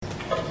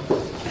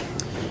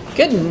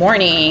Good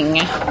morning.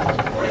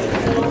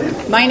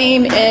 My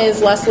name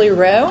is Leslie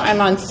Rowe. I'm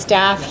on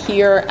staff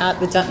here at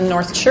the Denton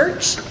North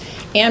Church.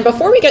 And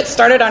before we get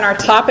started on our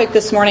topic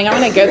this morning, I'm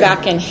going to go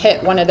back and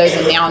hit one of those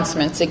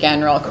announcements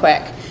again real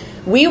quick.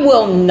 We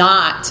will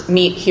not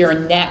meet here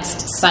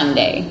next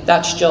Sunday.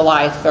 That's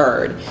July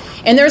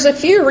 3rd. And there's a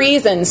few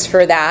reasons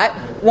for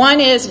that.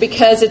 One is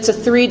because it's a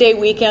 3-day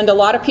weekend. A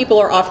lot of people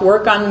are off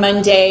work on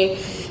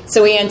Monday.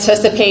 So we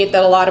anticipate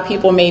that a lot of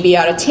people may be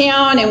out of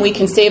town, and we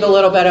can save a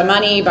little bit of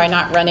money by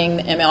not running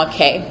the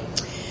MLK.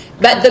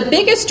 But the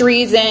biggest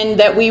reason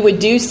that we would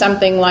do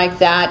something like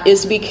that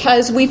is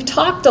because we've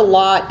talked a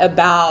lot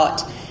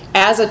about,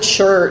 as a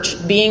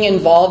church, being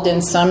involved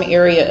in some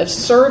area of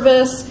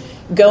service,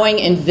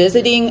 going and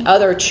visiting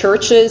other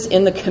churches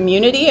in the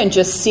community and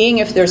just seeing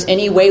if there's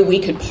any way we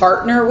could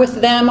partner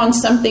with them on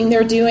something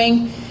they're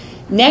doing.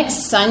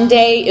 Next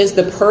Sunday is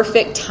the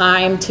perfect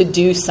time to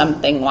do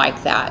something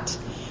like that.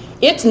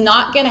 It's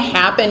not going to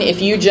happen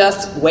if you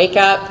just wake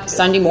up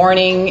Sunday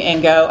morning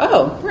and go,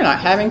 oh, we're not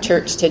having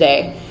church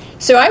today.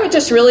 So I would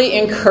just really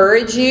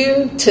encourage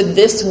you to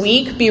this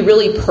week be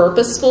really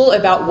purposeful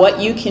about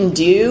what you can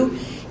do.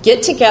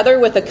 Get together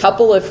with a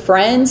couple of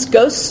friends.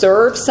 Go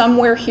serve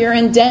somewhere here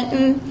in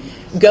Denton.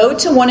 Go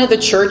to one of the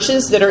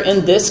churches that are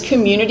in this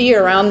community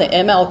around the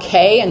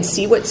MLK and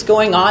see what's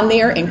going on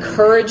there.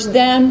 Encourage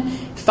them.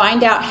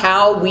 Find out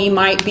how we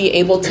might be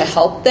able to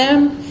help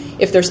them.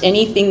 If there's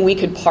anything we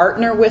could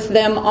partner with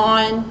them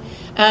on.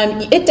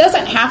 It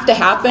doesn't have to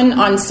happen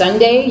on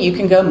Sunday. You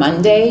can go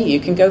Monday, you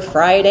can go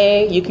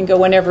Friday, you can go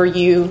whenever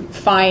you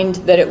find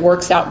that it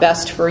works out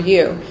best for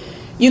you.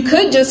 You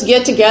could just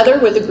get together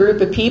with a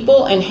group of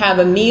people and have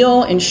a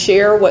meal and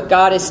share what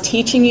God is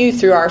teaching you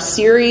through our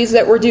series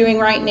that we're doing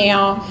right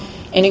now,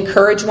 and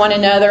encourage one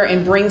another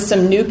and bring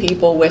some new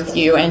people with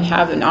you and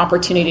have an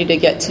opportunity to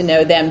get to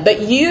know them.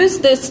 But use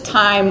this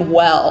time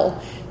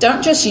well.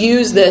 Don't just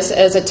use this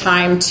as a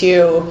time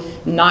to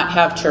not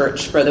have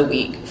church for the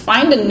week.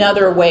 Find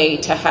another way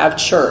to have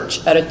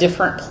church at a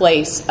different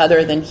place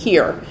other than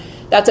here.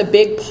 That's a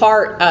big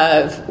part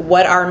of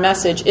what our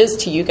message is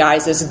to you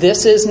guys, is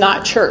this is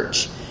not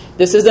church.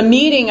 This is a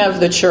meeting of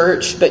the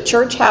church, but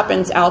church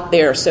happens out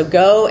there. So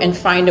go and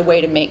find a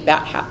way to make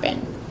that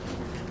happen.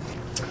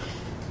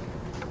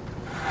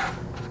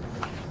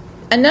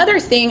 Another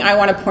thing I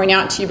want to point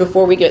out to you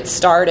before we get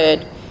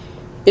started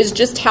is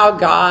just how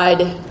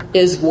God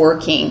is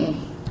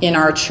working in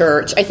our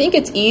church. I think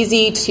it's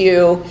easy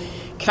to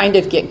kind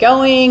of get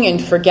going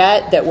and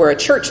forget that we're a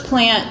church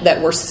plant,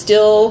 that we're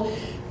still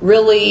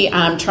really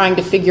trying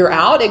to figure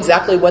out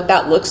exactly what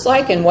that looks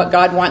like and what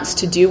God wants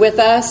to do with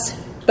us.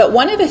 But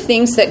one of the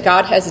things that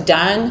God has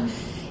done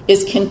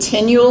is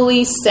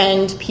continually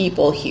send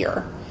people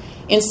here.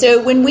 And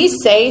so when we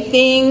say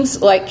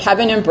things like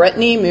Kevin and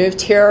Brittany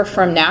moved here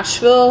from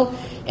Nashville,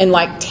 and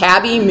like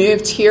Tabby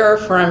moved here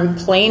from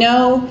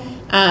Plano,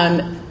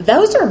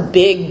 those are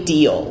big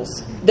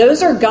deals.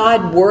 Those are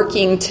God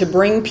working to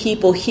bring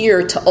people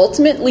here to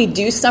ultimately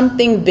do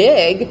something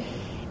big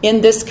in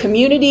this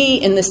community,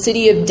 in the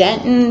city of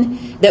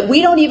Denton, that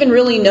we don't even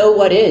really know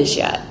what is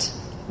yet.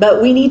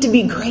 But we need to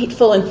be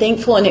grateful and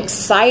thankful and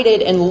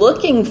excited and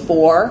looking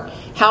for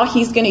how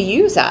he's going to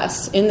use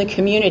us in the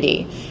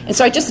community. And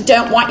so I just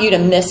don't want you to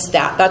miss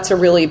that. That's a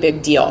really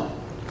big deal.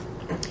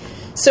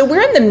 So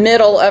we're in the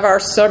middle of our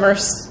summer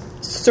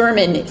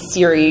sermon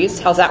series,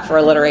 how's that for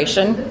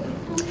alliteration,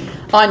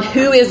 on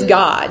who is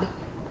God.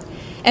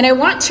 And I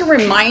want to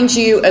remind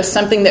you of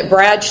something that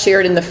Brad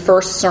shared in the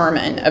first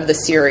sermon of the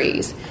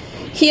series.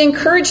 He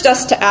encouraged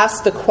us to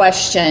ask the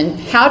question,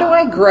 how do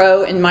I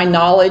grow in my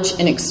knowledge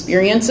and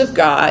experience of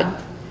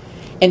God?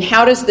 And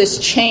how does this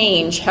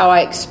change how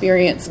I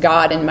experience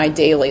God in my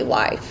daily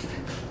life?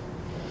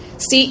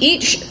 See,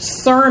 each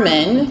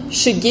sermon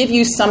should give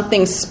you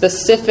something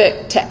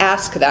specific to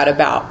ask that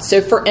about.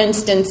 So, for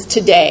instance,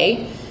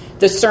 today,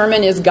 the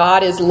sermon is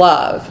God is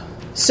Love.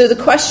 So the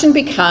question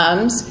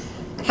becomes,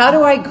 how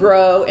do I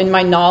grow in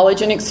my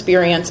knowledge and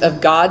experience of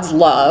God's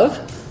love?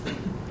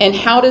 And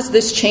how does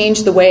this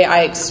change the way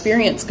I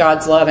experience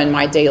God's love in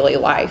my daily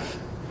life?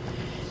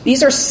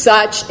 These are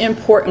such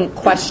important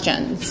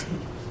questions.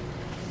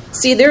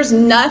 See, there's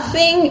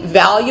nothing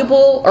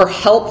valuable or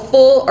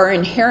helpful or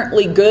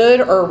inherently good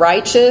or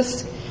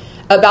righteous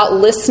about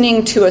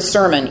listening to a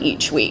sermon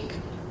each week.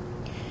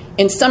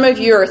 And some of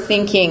you are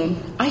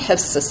thinking, I have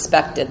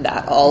suspected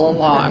that all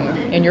along,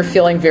 and you're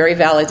feeling very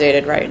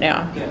validated right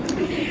now.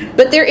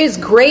 But there is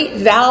great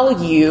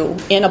value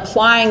in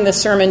applying the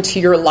sermon to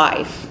your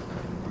life.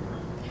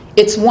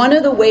 It's one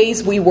of the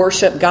ways we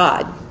worship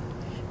God,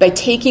 by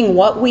taking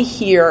what we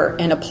hear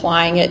and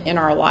applying it in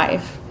our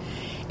life.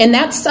 And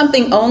that's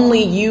something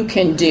only you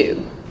can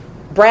do.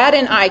 Brad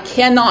and I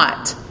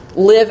cannot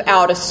live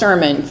out a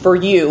sermon for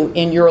you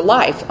in your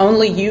life.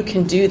 Only you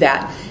can do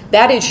that.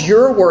 That is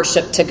your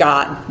worship to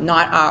God,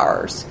 not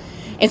ours.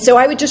 And so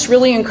I would just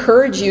really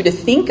encourage you to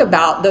think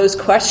about those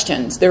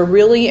questions. They're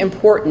really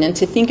important, and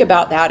to think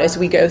about that as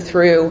we go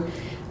through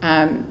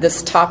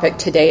this topic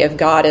today of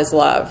God as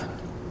love.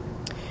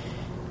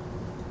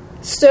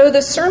 So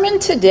the sermon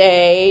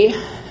today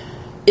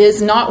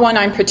is not one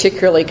I'm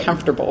particularly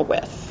comfortable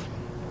with.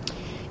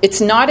 It's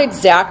not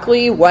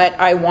exactly what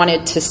I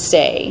wanted to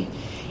say.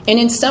 And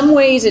in some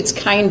ways, it's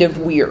kind of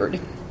weird.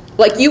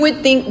 Like, you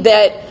would think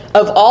that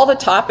of all the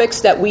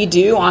topics that we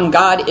do on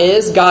God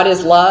is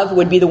love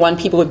would be the one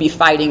people would be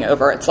fighting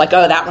over. It's like,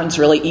 oh, that one's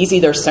really easy.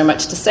 There's so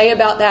much to say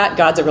about that.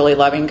 God's a really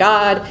loving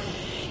God.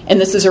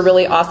 And this is a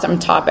really awesome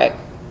topic.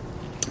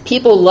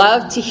 People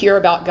love to hear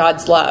about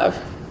God's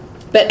love.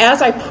 But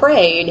as I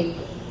prayed,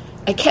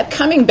 I kept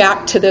coming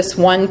back to this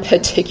one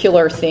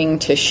particular thing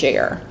to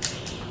share.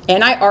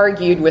 And I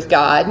argued with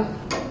God.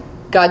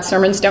 God's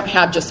sermons don't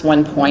have just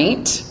one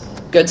point.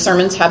 Good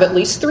sermons have at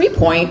least 3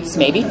 points,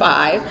 maybe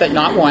 5, but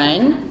not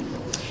one.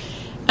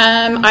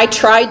 I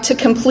tried to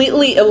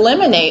completely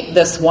eliminate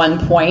this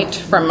one point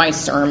from my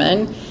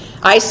sermon.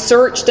 I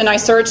searched and I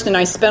searched and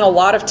I spent a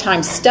lot of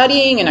time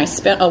studying, and I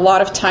spent a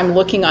lot of time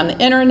looking on the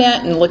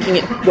internet and looking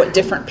at what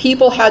different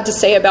people had to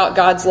say about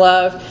God's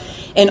love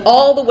and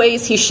all the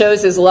ways he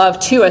shows his love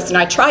to us. And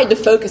I tried to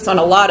focus on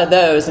a lot of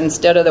those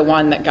instead of the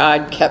one that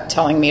God kept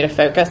telling me to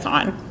focus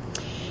on.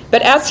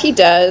 But as he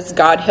does,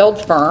 God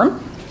held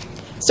firm.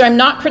 So I'm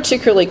not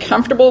particularly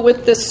comfortable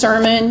with this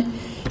sermon,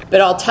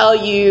 but I'll tell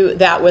you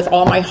that with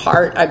all my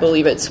heart, I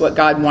believe it's what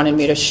God wanted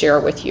me to share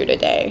with you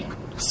today.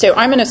 So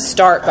I'm going to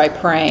start by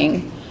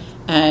praying,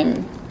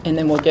 and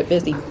then we'll get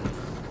busy.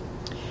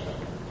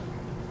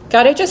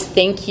 God, I just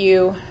thank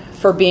you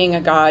for being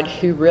a God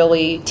who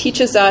really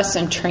teaches us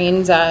and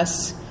trains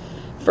us,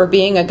 for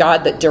being a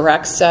God that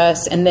directs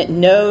us and that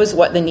knows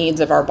what the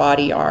needs of our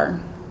body are.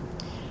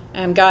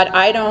 God,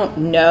 I don't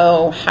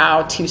know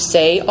how to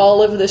say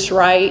all of this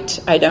right.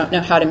 I don't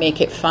know how to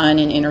make it fun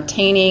and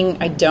entertaining.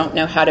 I don't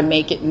know how to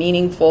make it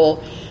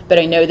meaningful, but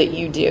I know that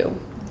you do.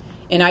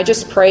 And I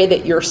just pray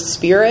that your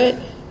Spirit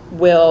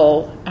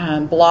will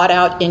blot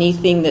out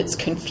anything that's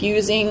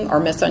confusing or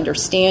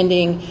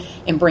misunderstanding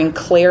and bring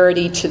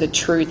clarity to the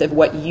truth of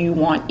what you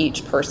want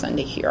each person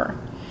to hear.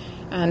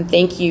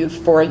 Thank you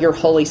for your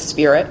Holy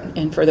Spirit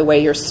and for the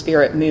way your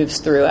Spirit moves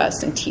through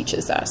us and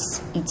teaches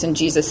us. It's in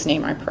Jesus'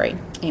 name I pray.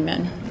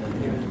 Amen.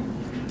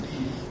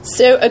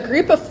 So a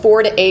group of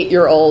 4 to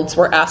 8-year-olds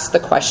were asked the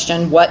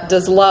question, what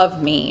does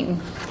love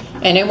mean?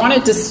 And I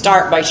wanted to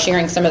start by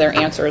sharing some of their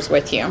answers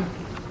with you.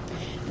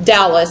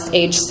 Dallas,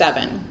 age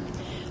 7.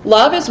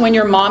 Love is when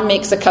your mom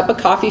makes a cup of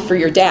coffee for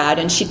your dad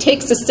and she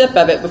takes a sip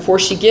of it before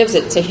she gives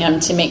it to him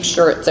to make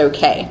sure it's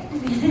okay.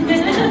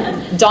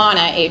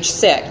 Donna, age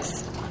 6.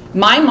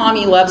 My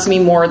mommy loves me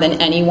more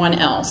than anyone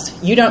else.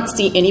 You don't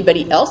see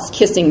anybody else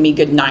kissing me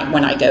goodnight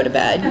when I go to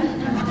bed.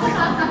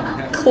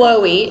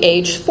 Chloe,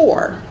 age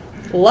 4.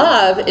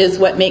 Love is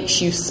what makes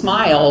you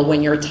smile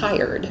when you're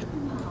tired.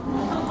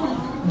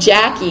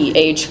 Jackie,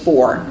 age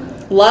 4.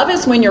 Love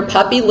is when your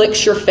puppy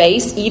licks your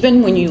face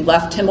even when you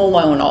left him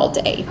alone all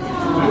day.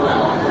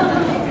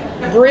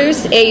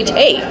 Bruce, age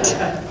 8.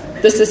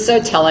 This is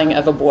so telling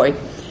of a boy.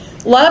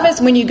 Love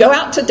is when you go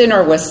out to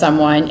dinner with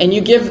someone and you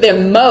give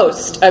them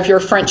most of your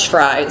French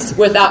fries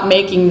without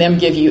making them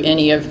give you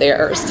any of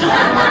theirs.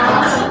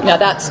 Now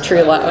that's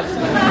true love.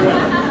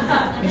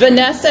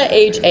 Vanessa,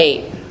 age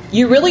 8.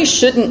 You really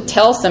shouldn't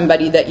tell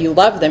somebody that you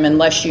love them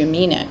unless you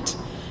mean it.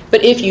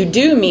 But if you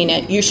do mean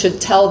it, you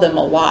should tell them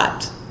a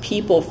lot.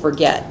 People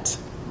forget.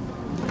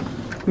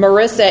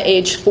 Marissa,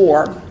 age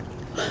 4.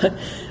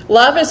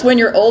 Love is when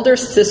your older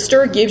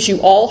sister gives you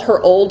all her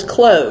old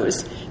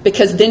clothes,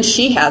 because then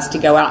she has to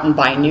go out and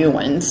buy new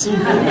ones.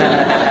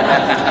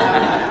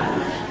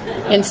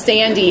 And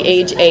Sandy,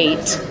 age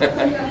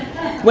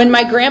 8. When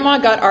my grandma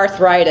got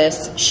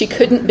arthritis, she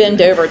couldn't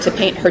bend over to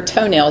paint her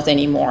toenails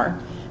anymore.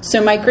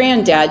 So my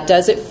granddad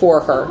does it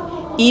for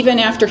her, even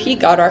after he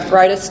got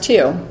arthritis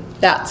too.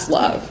 That's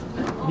love.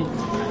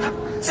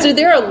 So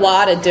there are a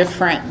lot of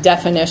different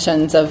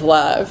definitions of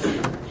love.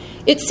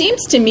 It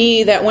seems to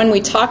me that when we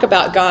talk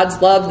about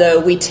God's love, though,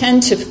 we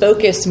tend to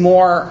focus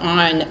more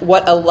on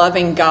what a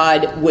loving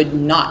God would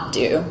not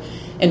do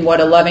and what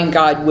a loving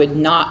God would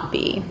not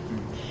be.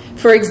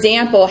 For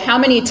example, how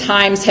many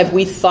times have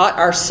we thought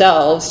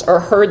ourselves or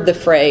heard the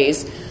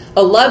phrase,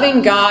 a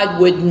loving God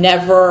would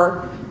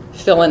never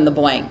fill in the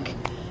blank.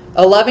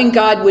 A loving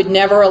God would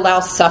never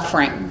allow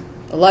suffering.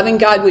 A loving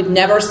God would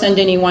never send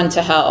anyone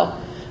to hell.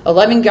 A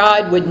loving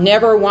God would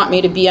never want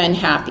me to be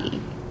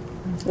unhappy.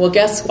 Well,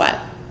 guess what?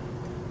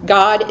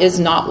 God is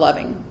not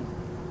loving.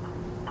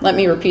 Let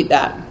me repeat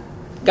that.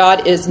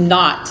 God is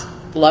not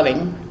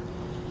loving.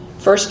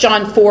 1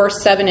 John 4,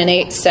 7 and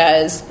 8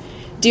 says,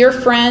 Dear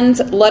friends,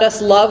 let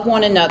us love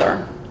one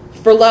another,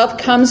 for love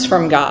comes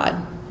from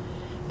God.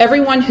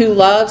 Everyone who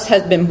loves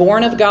has been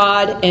born of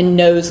God and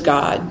knows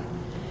God.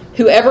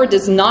 Whoever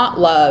does not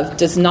love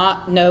does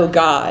not know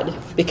God,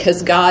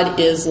 because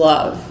God is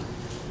love.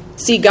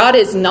 See, God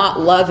is not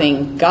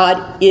loving.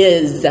 God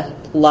is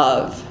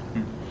love.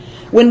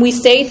 When we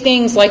say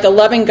things like a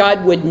loving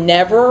God would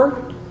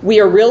never, we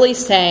are really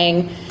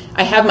saying,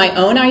 I have my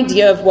own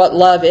idea of what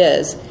love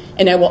is,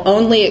 and I will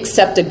only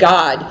accept a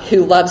God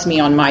who loves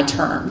me on my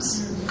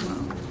terms.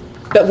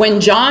 But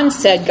when John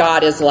said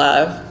God is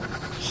love,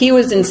 He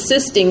was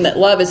insisting that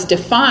love is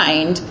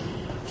defined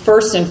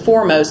first and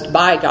foremost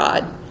by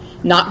God,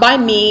 not by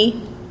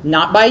me,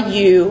 not by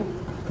you,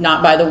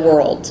 not by the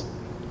world.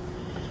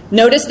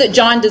 Notice that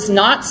John does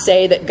not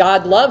say that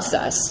God loves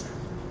us.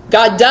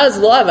 God does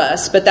love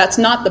us, but that's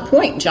not the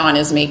point John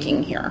is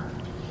making here.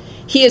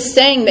 He is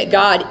saying that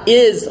God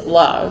is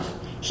love.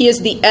 He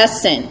is the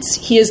essence.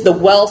 He is the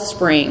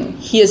wellspring.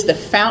 He is the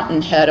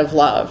fountainhead of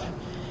love.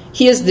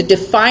 He is the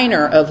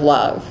definer of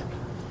love.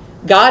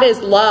 God is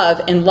love,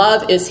 and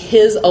love is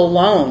his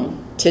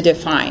alone to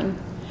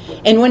define.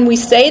 And when we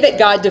say that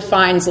God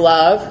defines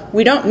love,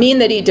 we don't mean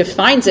that he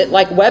defines it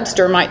like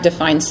Webster might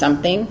define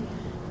something.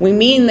 We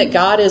mean that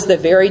God is the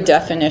very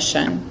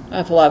definition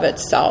of love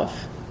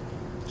itself.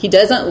 He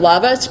doesn't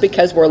love us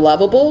because we're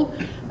lovable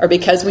or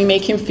because we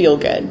make him feel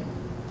good.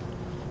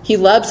 He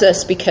loves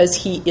us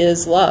because he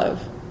is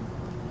love.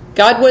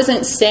 God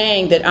wasn't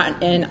saying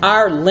that in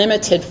our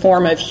limited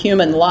form of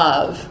human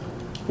love,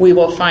 we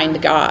will find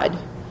God.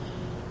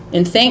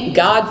 And thank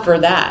God for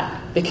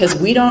that, because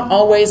we don't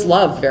always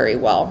love very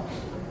well.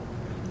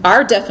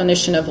 Our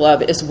definition of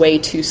love is way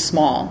too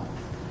small.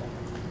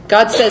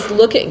 God says,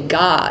 look at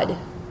God,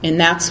 and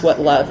that's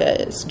what love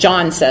is.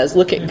 John says,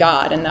 look at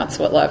God, and that's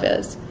what love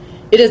is.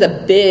 It is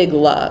a big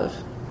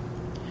love.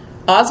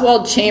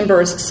 Oswald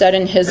Chambers said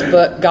in his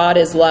book, God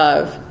is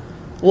Love,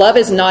 love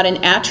is not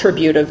an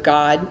attribute of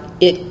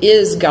God, it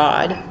is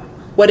God.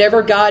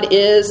 Whatever God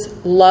is,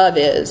 love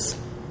is.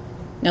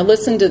 Now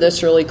listen to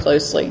this really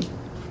closely.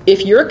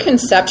 If your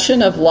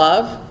conception of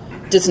love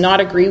does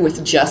not agree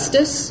with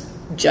justice,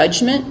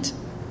 judgment,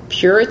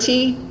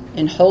 purity,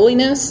 and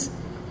holiness,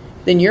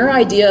 then your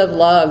idea of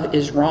love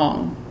is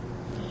wrong.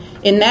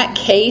 In that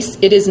case,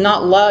 it is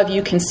not love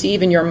you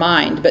conceive in your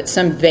mind, but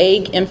some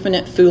vague,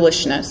 infinite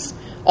foolishness,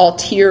 all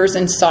tears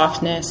and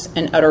softness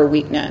and utter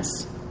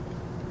weakness.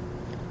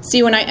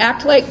 See, when I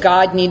act like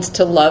God needs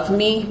to love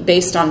me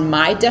based on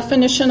my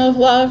definition of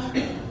love,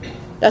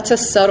 that's a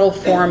subtle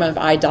form of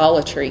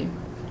idolatry.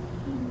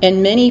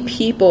 And many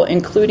people,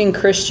 including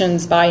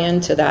Christians, buy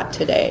into that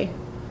today.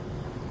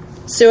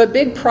 So a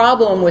big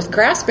problem with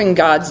grasping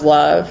God's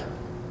love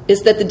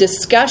is that the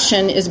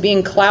discussion is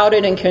being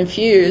clouded and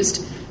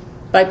confused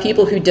by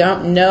people who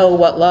don't know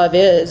what love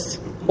is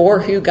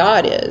or who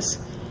God is,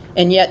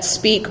 and yet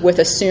speak with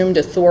assumed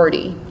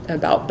authority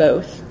about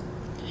both.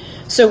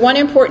 So one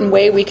important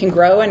way we can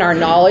grow in our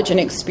knowledge and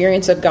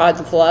experience of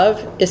God's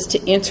love is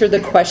to answer the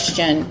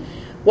question,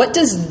 what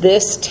does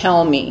this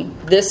tell me?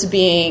 This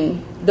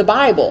being the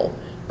Bible,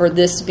 or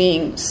this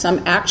being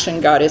some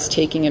action God is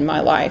taking in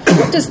my life.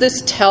 What does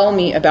this tell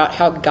me about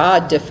how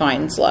God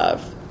defines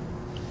love?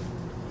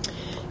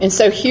 And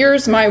so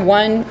here's my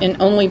one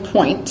and only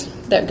point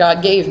that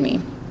God gave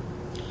me.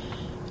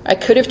 I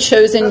could have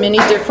chosen many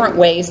different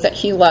ways that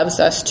he loves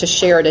us to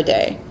share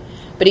today,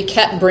 but he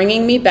kept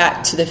bringing me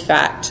back to the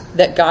fact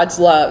that God's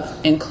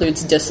love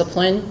includes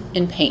discipline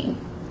and pain.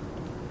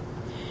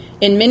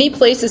 In many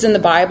places in the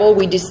Bible,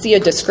 we see a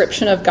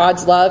description of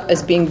God's love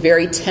as being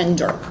very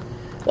tender,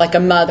 like a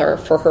mother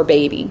for her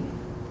baby.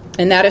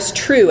 And that is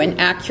true and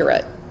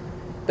accurate,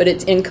 but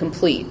it's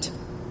incomplete.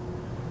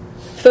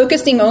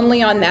 Focusing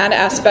only on that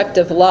aspect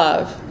of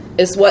love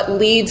is what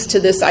leads to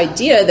this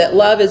idea that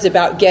love is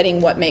about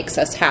getting what makes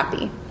us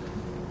happy.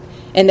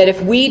 And that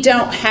if we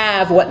don't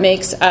have what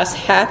makes us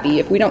happy,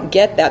 if we don't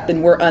get that,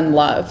 then we're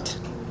unloved.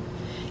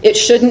 It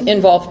shouldn't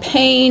involve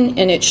pain,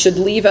 and it should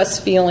leave us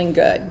feeling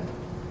good.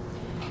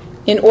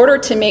 In order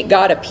to make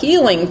God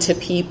appealing to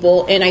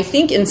people, and I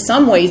think in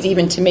some ways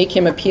even to make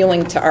him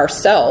appealing to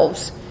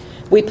ourselves,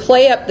 we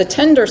play up the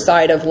tender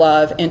side of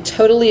love and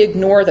totally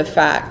ignore the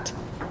fact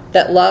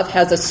that love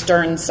has a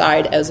stern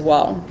side as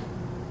well.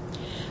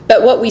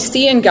 But what we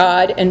see in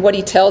God and what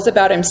he tells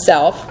about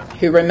himself,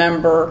 who,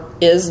 remember,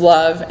 is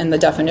love and the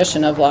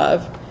definition of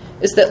love,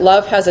 is that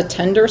love has a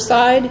tender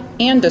side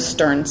and a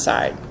stern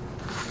side.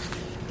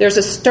 There's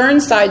a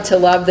stern side to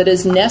love that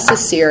is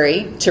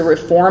necessary to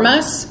reform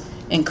us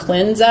and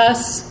cleanse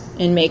us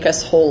and make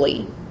us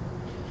holy.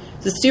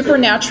 The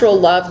supernatural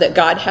love that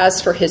God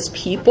has for his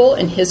people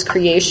and his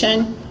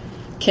creation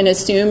can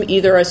assume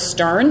either a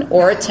stern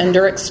or a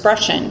tender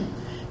expression,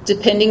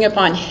 depending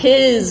upon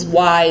his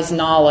wise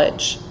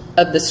knowledge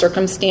of the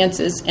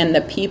circumstances and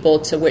the people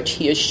to which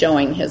he is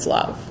showing his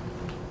love.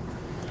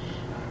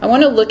 I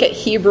want to look at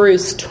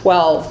Hebrews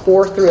 12,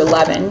 4 through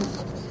 11,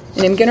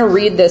 and I'm going to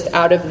read this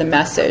out of the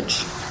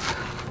Message.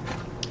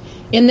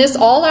 In this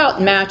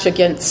all-out match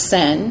against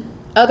sin,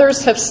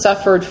 others have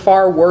suffered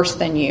far worse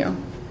than you,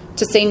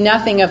 to say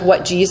nothing of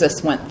what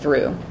Jesus went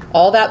through,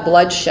 all that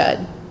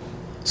bloodshed.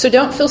 So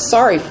don't feel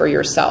sorry for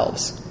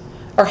yourselves.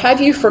 Or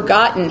have you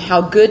forgotten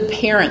how good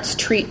parents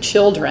treat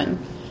children,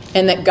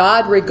 and that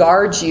God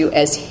regards you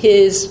as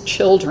his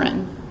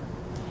children?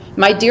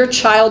 My dear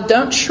child,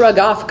 don't shrug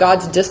off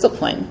God's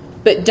discipline,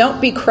 but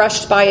don't be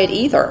crushed by it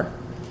either.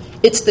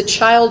 It's the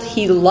child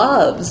he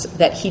loves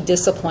that he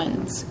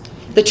disciplines.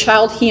 The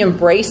child he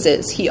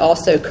embraces, he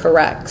also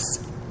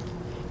corrects.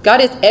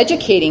 God is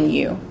educating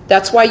you.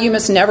 That's why you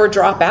must never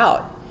drop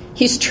out.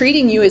 He's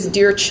treating you as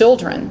dear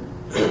children.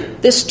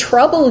 This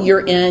trouble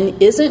you're in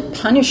isn't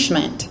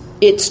punishment.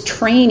 It's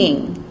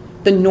training,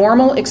 the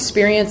normal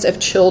experience of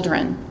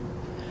children.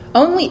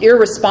 Only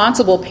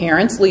irresponsible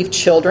parents leave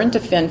children to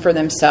fend for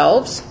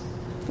themselves.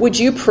 Would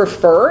you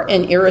prefer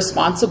an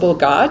irresponsible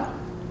God?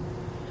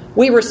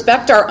 We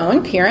respect our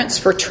own parents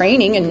for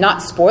training and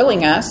not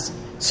spoiling us,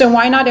 so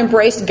why not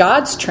embrace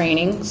God's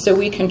training so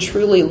we can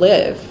truly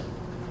live?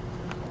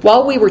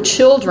 While we were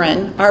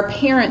children, our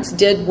parents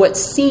did what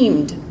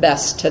seemed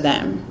best to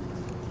them.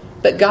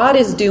 But God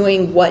is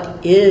doing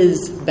what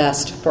is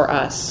best for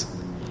us,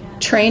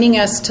 training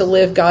us to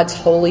live God's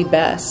holy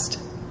best.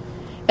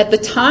 At the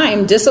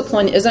time,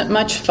 discipline isn't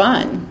much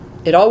fun.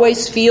 It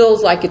always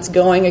feels like it's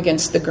going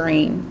against the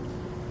grain.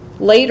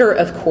 Later,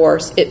 of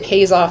course, it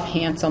pays off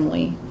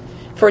handsomely,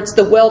 for it's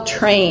the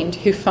well-trained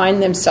who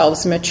find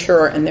themselves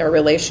mature in their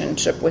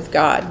relationship with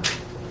God.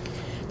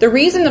 The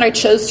reason that I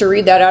chose to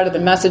read that out of the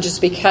Message is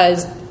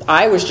because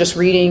I was just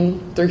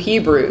reading through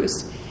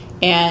Hebrews.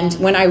 And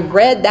when I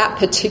read that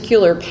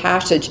particular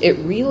passage, it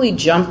really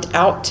jumped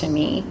out to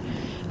me.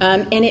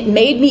 And it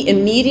made me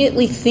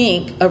immediately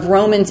think of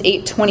Romans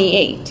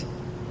 8:28.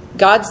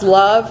 God's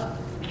love,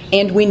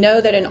 and we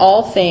know that in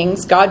all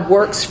things, God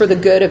works for the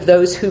good of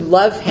those who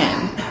love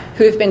him,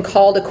 who have been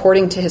called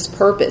according to his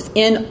purpose.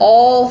 In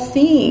all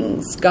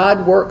things,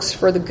 God works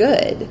for the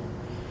good.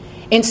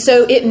 And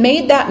so it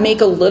made that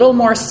make a little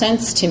more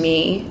sense to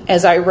me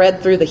as I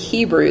read through the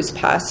Hebrews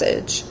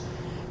passage.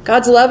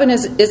 God's love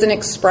is an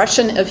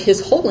expression of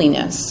his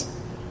holiness.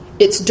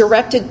 It's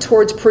directed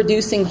towards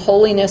producing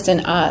holiness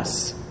in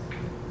us.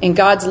 And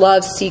God's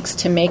love seeks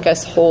to make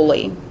us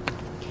holy.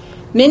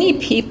 Many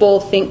people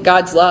think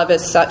God's love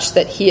is such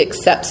that he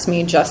accepts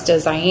me just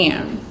as I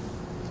am.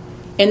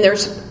 And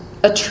there's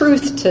a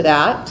truth to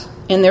that,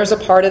 and there's a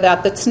part of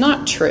that that's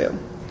not true.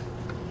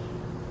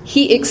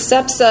 He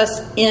accepts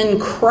us in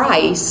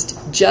Christ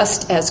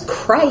just as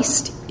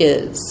Christ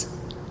is.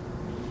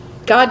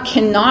 God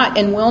cannot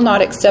and will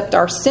not accept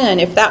our sin.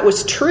 If that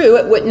was true,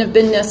 it wouldn't have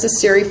been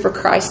necessary for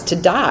Christ to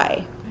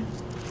die.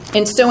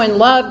 And so in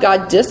love,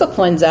 God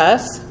disciplines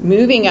us,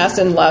 moving us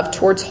in love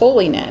towards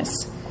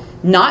holiness,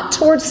 not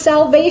towards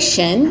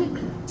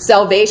salvation.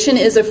 Salvation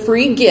is a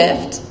free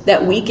gift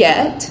that we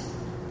get.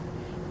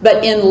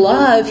 But in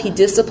love, he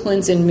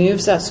disciplines and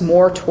moves us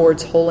more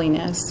towards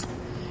holiness.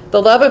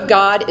 The love of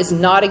God is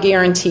not a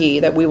guarantee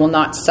that we will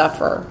not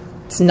suffer.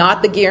 It's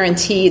not the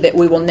guarantee that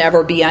we will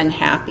never be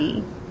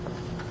unhappy.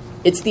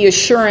 It's the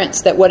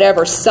assurance that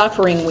whatever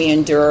suffering we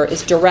endure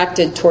is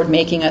directed toward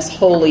making us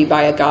holy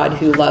by a God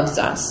who loves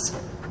us.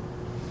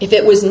 If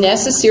it was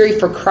necessary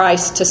for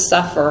Christ to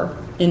suffer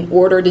in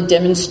order to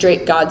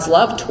demonstrate God's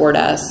love toward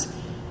us,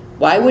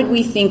 why would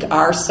we think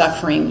our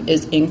suffering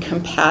is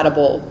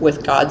incompatible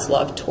with God's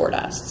love toward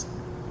us?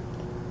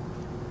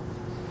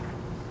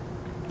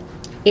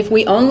 If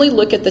we only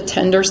look at the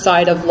tender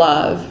side of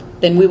love,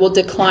 then we will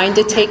decline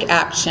to take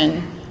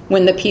action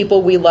when the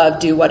people we love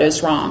do what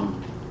is wrong.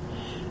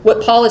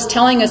 What Paul is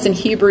telling us in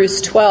Hebrews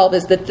 12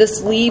 is that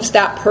this leaves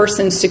that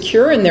person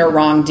secure in their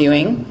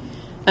wrongdoing,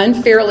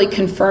 unfairly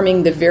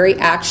confirming the very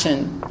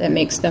action that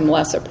makes them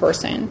less a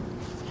person.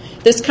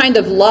 This kind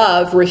of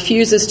love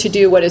refuses to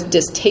do what is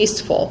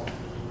distasteful.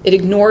 It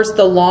ignores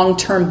the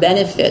long-term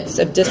benefits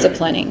of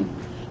disciplining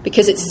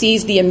because it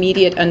sees the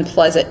immediate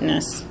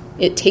unpleasantness.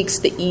 It takes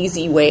the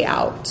easy way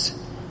out.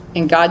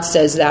 And God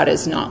says that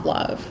is not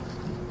love.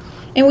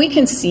 And we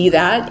can see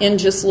that in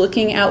just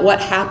looking at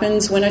what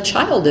happens when a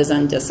child is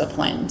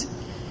undisciplined.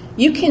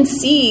 You can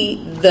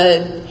see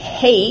the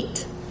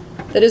hate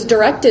that is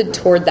directed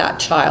toward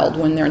that child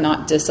when they're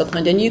not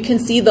disciplined. And you can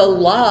see the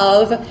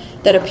love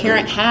that a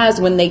parent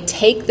has when they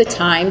take the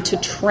time to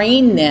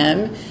train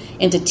them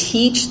and to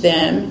teach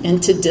them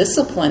and to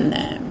discipline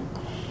them.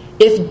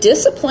 If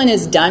discipline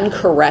is done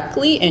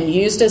correctly and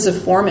used as a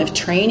form of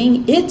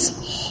training,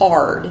 it's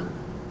hard.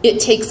 It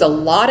takes a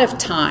lot of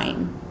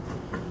time.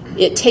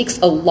 It takes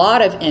a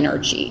lot of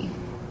energy.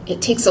 It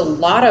takes a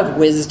lot of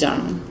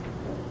wisdom.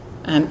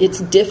 It's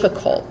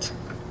difficult.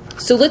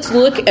 So let's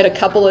look at a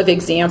couple of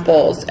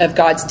examples of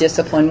God's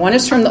discipline. One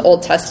is from the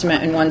Old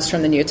Testament and one's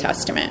from the New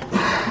Testament.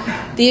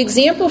 The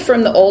example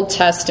from the Old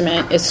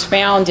Testament is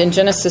found in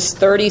Genesis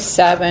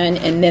 37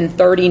 and then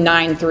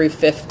 39 through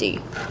 50.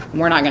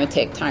 We're not going to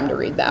take time to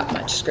read that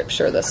much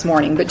scripture this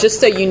morning, but just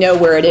so you know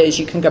where it is,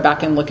 you can go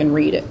back and look and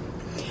read it.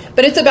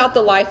 But it's about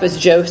the life of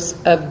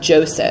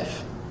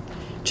Joseph.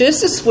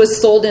 Joseph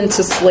was sold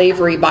into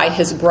slavery by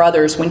his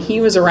brothers when he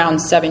was around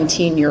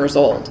 17 years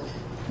old.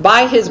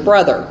 By his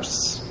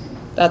brothers.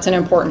 That's an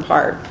important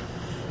part.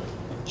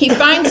 He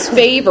finds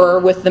favor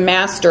with the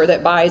master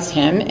that buys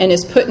him and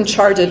is put in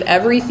charge of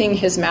everything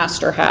his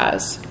master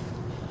has.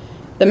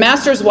 The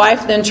master's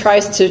wife then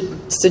tries to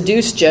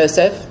seduce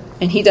Joseph,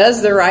 and he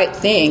does the right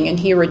thing, and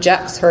he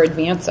rejects her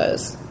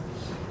advances.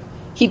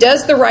 He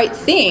does the right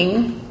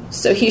thing,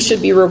 so he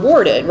should be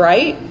rewarded,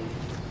 right?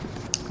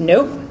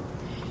 Nope.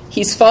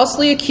 He's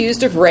falsely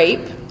accused of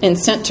rape and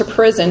sent to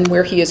prison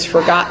where he is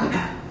forgotten.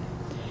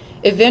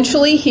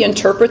 Eventually, he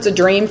interprets a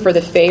dream for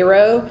the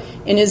Pharaoh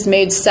and is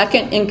made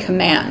second in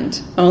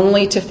command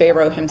only to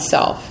Pharaoh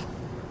himself.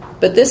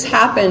 But this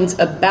happens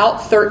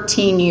about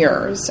 13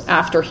 years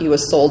after he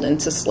was sold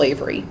into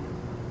slavery.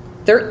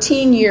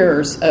 13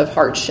 years of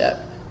hardship,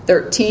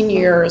 13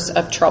 years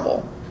of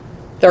trouble,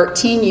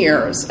 13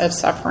 years of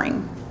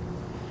suffering.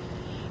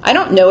 I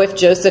don't know if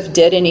Joseph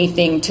did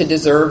anything to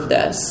deserve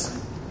this.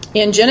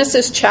 In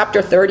Genesis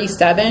chapter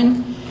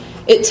 37,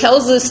 it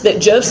tells us that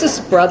Joseph's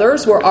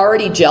brothers were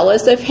already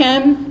jealous of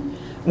him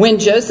when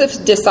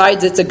Joseph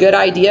decides it's a good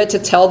idea to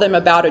tell them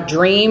about a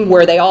dream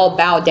where they all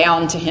bow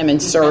down to him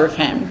and serve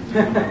him.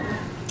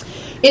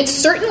 It's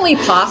certainly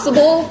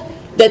possible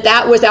that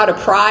that was out of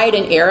pride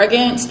and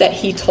arrogance that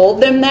he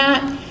told them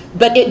that,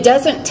 but it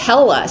doesn't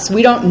tell us.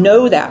 We don't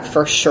know that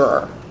for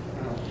sure.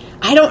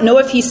 I don't know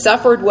if he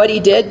suffered what he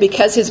did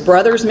because his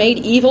brothers made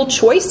evil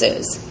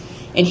choices,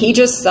 and he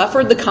just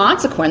suffered the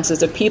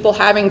consequences of people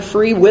having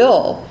free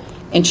will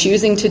and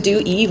choosing to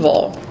do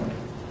evil.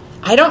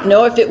 I don't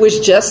know if it was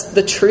just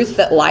the truth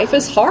that life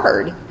is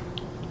hard.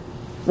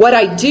 What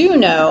I do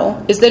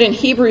know is that in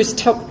Hebrews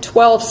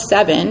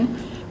 12:7,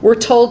 we're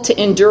told to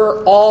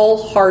endure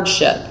all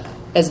hardship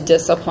as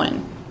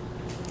discipline,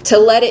 to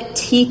let it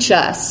teach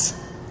us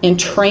and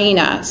train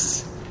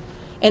us,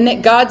 and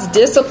that God's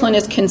discipline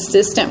is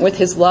consistent with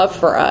his love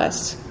for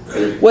us.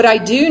 What I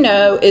do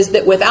know is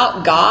that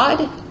without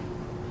God,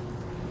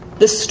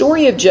 the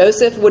story of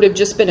Joseph would have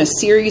just been a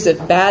series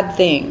of bad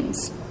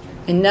things,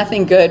 and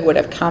nothing good would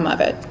have come of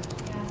it.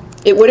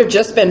 It would have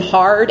just been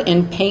hard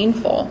and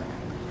painful.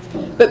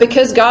 But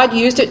because God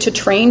used it to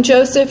train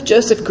Joseph,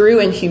 Joseph grew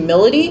in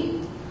humility,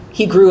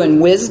 he grew in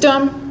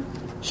wisdom,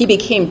 he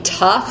became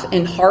tough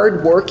and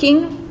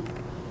hardworking.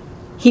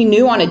 He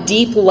knew on a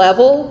deep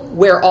level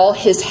where all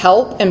his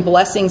help and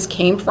blessings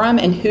came from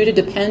and who to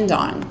depend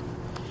on.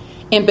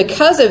 And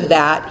because of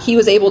that, he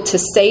was able to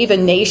save a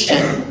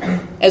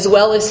nation as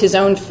well as his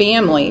own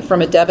family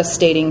from a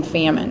devastating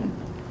famine.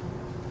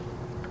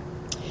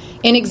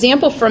 An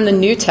example from the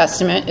New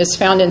Testament is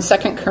found in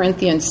 2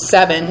 Corinthians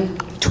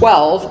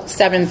 7:12,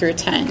 7 through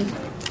 10.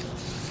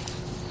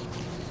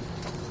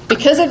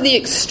 Because of the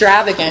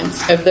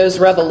extravagance of those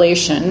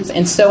revelations,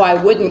 and so I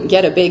wouldn't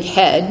get a big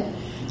head,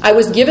 I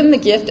was given the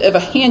gift of a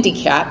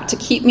handicap to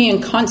keep me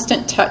in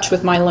constant touch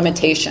with my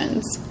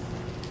limitations.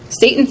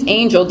 Satan's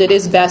angel did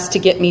his best to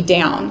get me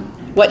down.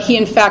 What he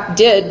in fact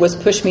did was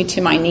push me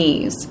to my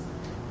knees.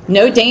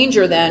 No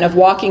danger then of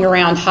walking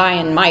around high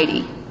and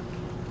mighty.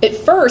 At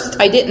first,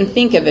 I didn't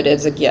think of it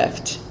as a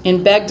gift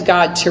and begged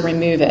God to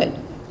remove it.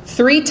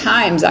 3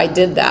 times I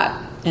did that,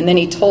 and then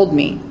he told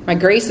me, "My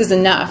grace is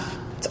enough.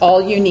 It's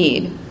all you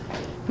need.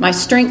 My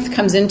strength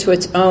comes into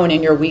its own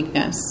in your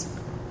weakness."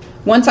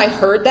 Once I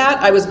heard that,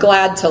 I was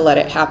glad to let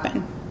it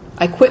happen.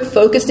 I quit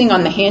focusing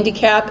on the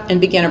handicap and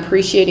began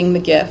appreciating the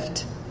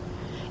gift.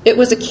 It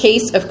was a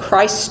case of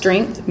Christ's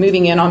strength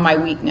moving in on my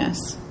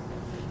weakness.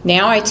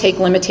 Now I take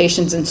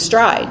limitations in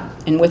stride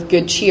and with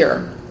good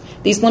cheer.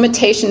 These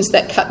limitations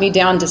that cut me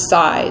down to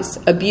size,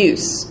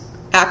 abuse,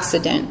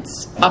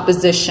 accidents,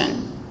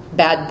 opposition,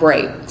 bad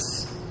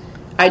breaks.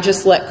 I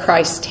just let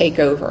Christ take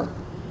over.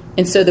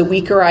 And so the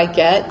weaker I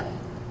get,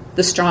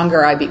 the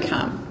stronger I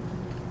become.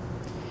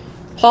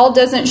 Paul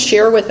doesn't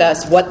share with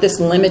us what this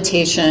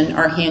limitation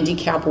or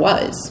handicap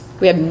was.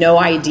 We have no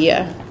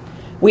idea.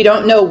 We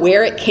don't know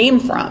where it came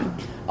from,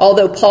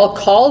 although Paul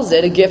calls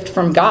it a gift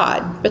from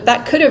God, but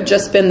that could have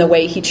just been the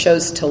way he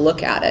chose to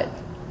look at it.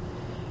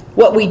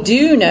 What we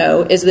do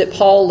know is that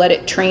Paul let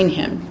it train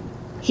him.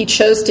 He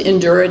chose to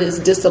endure it as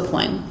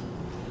discipline.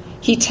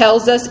 He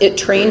tells us it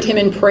trained him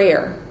in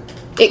prayer.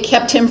 It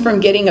kept him from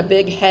getting a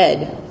big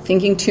head,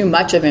 thinking too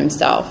much of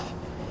himself.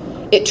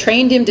 It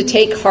trained him to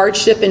take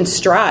hardship in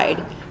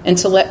stride and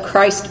to let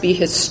Christ be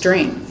his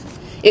strength.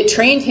 It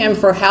trained him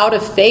for how to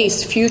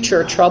face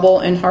future trouble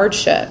and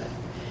hardship.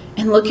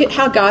 And look at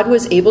how God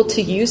was able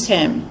to use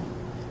him.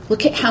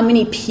 Look at how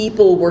many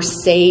people were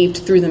saved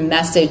through the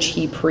message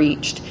he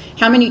preached.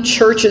 How many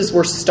churches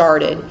were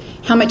started.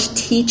 How much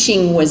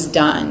teaching was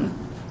done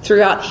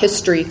throughout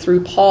history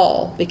through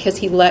Paul because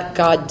he let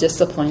God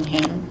discipline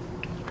him.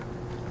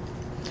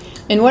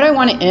 And what I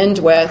want to end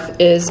with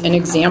is an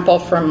example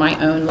from my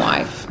own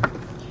life.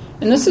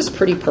 And this is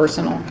pretty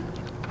personal.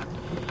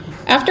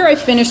 After I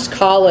finished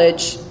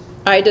college,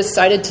 I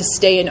decided to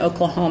stay in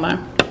Oklahoma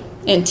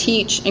and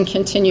teach and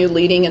continue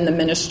leading in the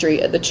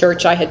ministry at the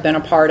church I had been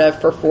a part of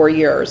for 4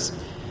 years.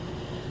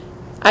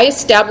 I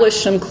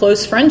established some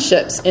close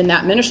friendships in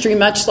that ministry,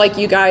 much like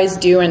you guys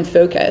do in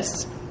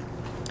Focus.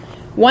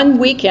 One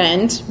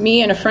weekend,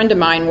 me and a friend of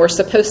mine were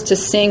supposed to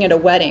sing at a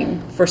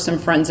wedding for some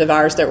friends of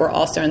ours that were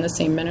also in the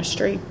same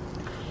ministry.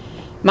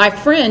 My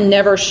friend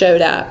never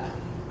showed up.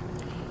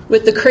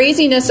 With the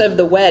craziness of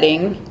the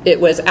wedding, it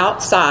was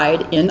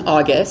outside in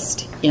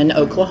August in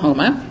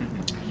Oklahoma.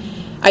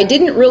 I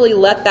didn't really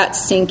let that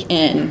sink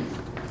in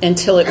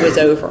until it was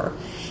over.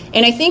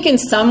 And I think in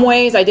some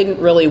ways I didn't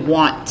really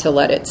want to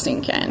let it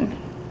sink in.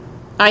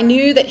 I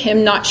knew that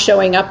him not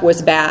showing up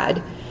was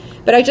bad,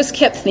 but I just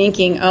kept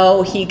thinking,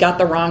 oh, he got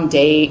the wrong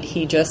date.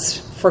 He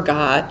just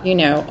forgot,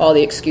 all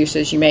the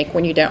excuses you make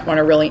when you don't want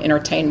to really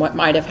entertain what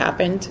might have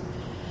happened.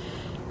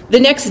 The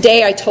next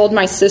day I told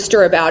my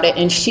sister about it,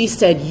 and she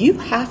said, "You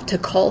have to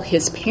call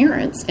his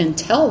parents and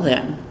tell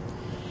them."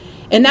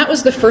 And that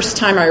was the first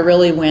time I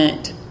really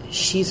went,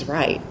 she's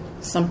right.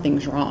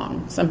 Something's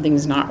wrong.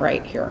 Something's not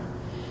right here.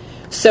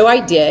 So I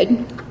did,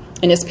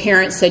 and his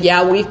parents said,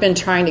 "Yeah, we've been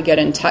trying to get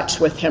in touch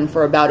with him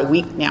for about a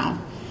week now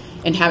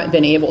and haven't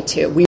been able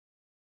to."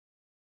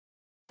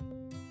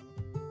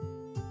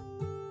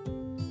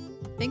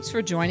 Thanks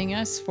for joining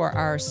us for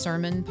our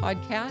sermon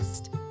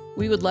podcast.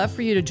 We would love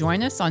for you to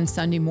join us on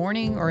Sunday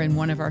morning or in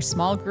one of our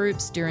small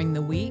groups during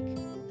the week,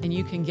 and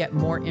you can get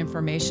more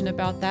information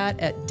about that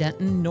at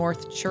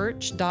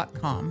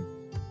dentonnorthchurch.com.